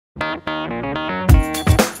Hello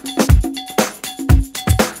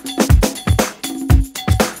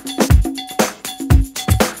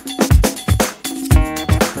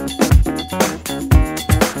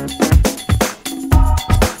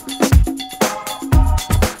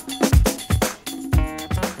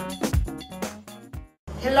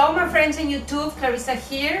my friends on YouTube, Clarissa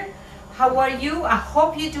here. How are you? I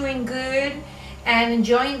hope you're doing good and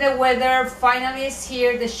enjoying the weather. Finally it's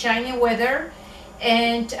here, the shiny weather.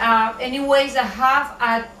 And anyways, I have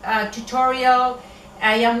a tutorial.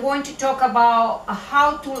 I am going to talk about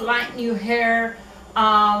how to lighten your hair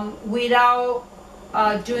without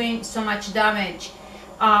doing so much damage.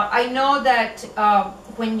 I know that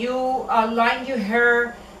when you lighten your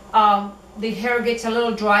hair, the hair gets a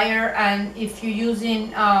little drier, and if you're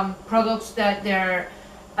using products that they're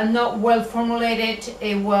not well formulated,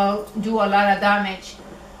 it will do a lot of damage.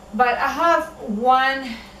 But I have one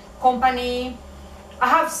company, I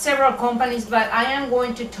have several companies, but I am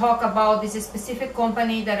going to talk about this specific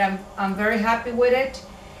company that I'm very happy with it,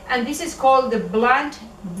 and this is called the Blonde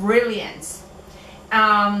Brilliance.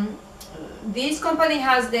 This company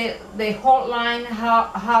has the whole line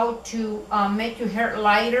how to make your hair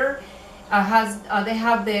lighter. They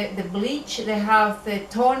have the bleach, they have the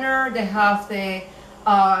toner, they have the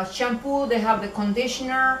shampoo, they have the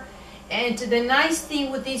conditioner. And the nice thing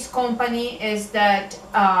with this company is that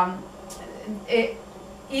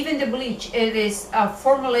even the bleach, it is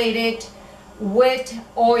formulated with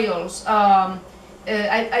oils.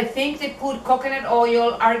 I think they put coconut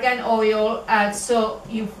oil, argan oil, so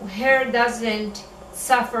your hair doesn't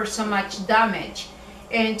suffer so much damage.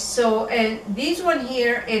 And so, this one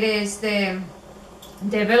here, it is the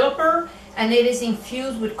developer, and it is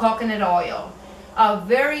infused with coconut oil. A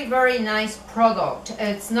very, very nice product.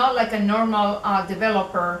 It's not like a normal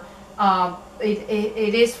developer.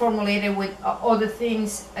 It is formulated with other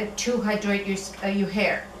things to hydrate your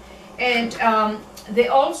hair. And they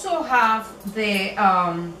also have the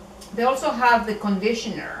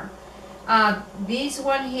conditioner. This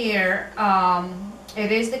one here,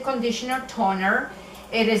 it is the conditioner toner.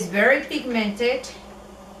 It is very pigmented,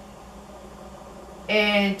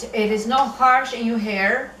 and it is not harsh in your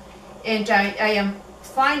hair. And I am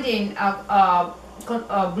finding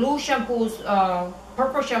blue shampoos,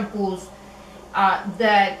 purple shampoos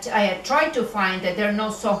that I tried to find that they're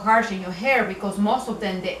not so harsh in your hair, because most of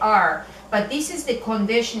them they are. But this is the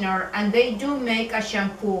conditioner, and they do make a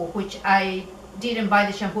shampoo, which I didn't buy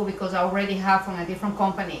the shampoo because I already have from a different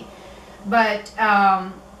company. But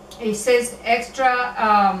it says extra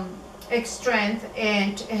strength,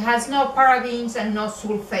 and it has no parabens and no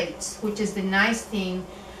sulfates, which is the nice thing,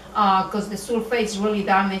 because the sulfates really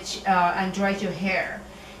damage and dries your hair.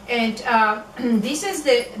 And this is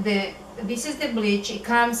the bleach. It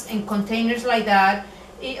comes in containers like that.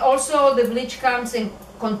 Also, the bleach comes in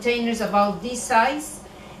containers about this size,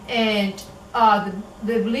 and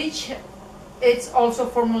the bleach, it's also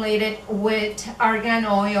formulated with argan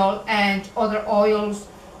oil and other oils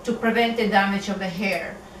to prevent the damage of the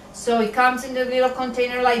hair. So it comes in the little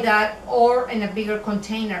container like that, or in a bigger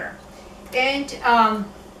container. And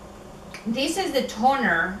this is the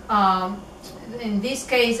toner. In this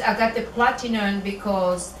case, I got the platinum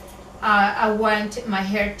because I want my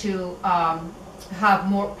hair to have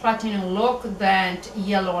more platinum look than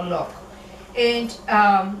yellow look. And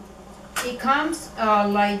it comes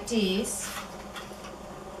like this.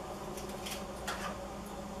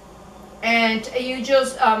 And you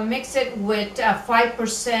just mix it with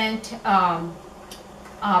 5%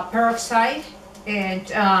 peroxide, and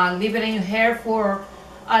leave it in your hair for,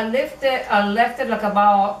 I left it like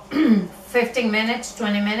about 15 minutes,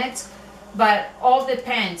 20 minutes, but all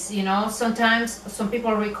depends, you know. Sometimes some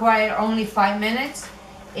people require only 5 minutes,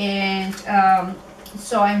 and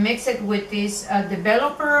so I mix it with this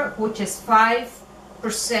developer, which is 5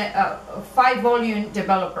 volume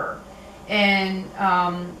developer. And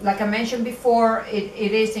like I mentioned before,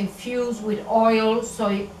 it is infused with oil, so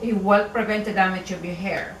it will prevent the damage of your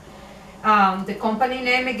hair. The company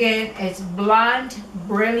name again is Blonde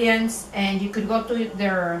Brilliance, and you could go to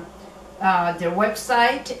their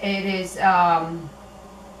website. It is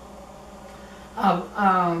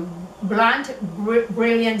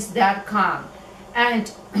blondebrilliance.com,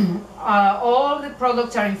 and all the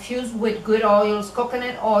products are infused with good oils: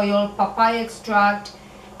 coconut oil, papaya extract,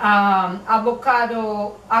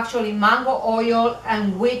 avocado, actually mango oil,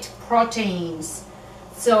 and wheat proteins.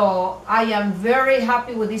 So I am very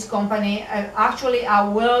happy with this company. Actually, I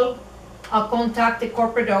will contact the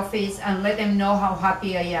corporate office and let them know how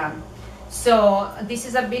happy I am. So this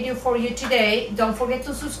is a video for you today. Don't forget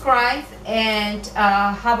to subscribe, and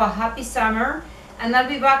have a happy summer. and I'll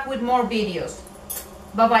be back with more videos.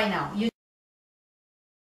 Bye bye now.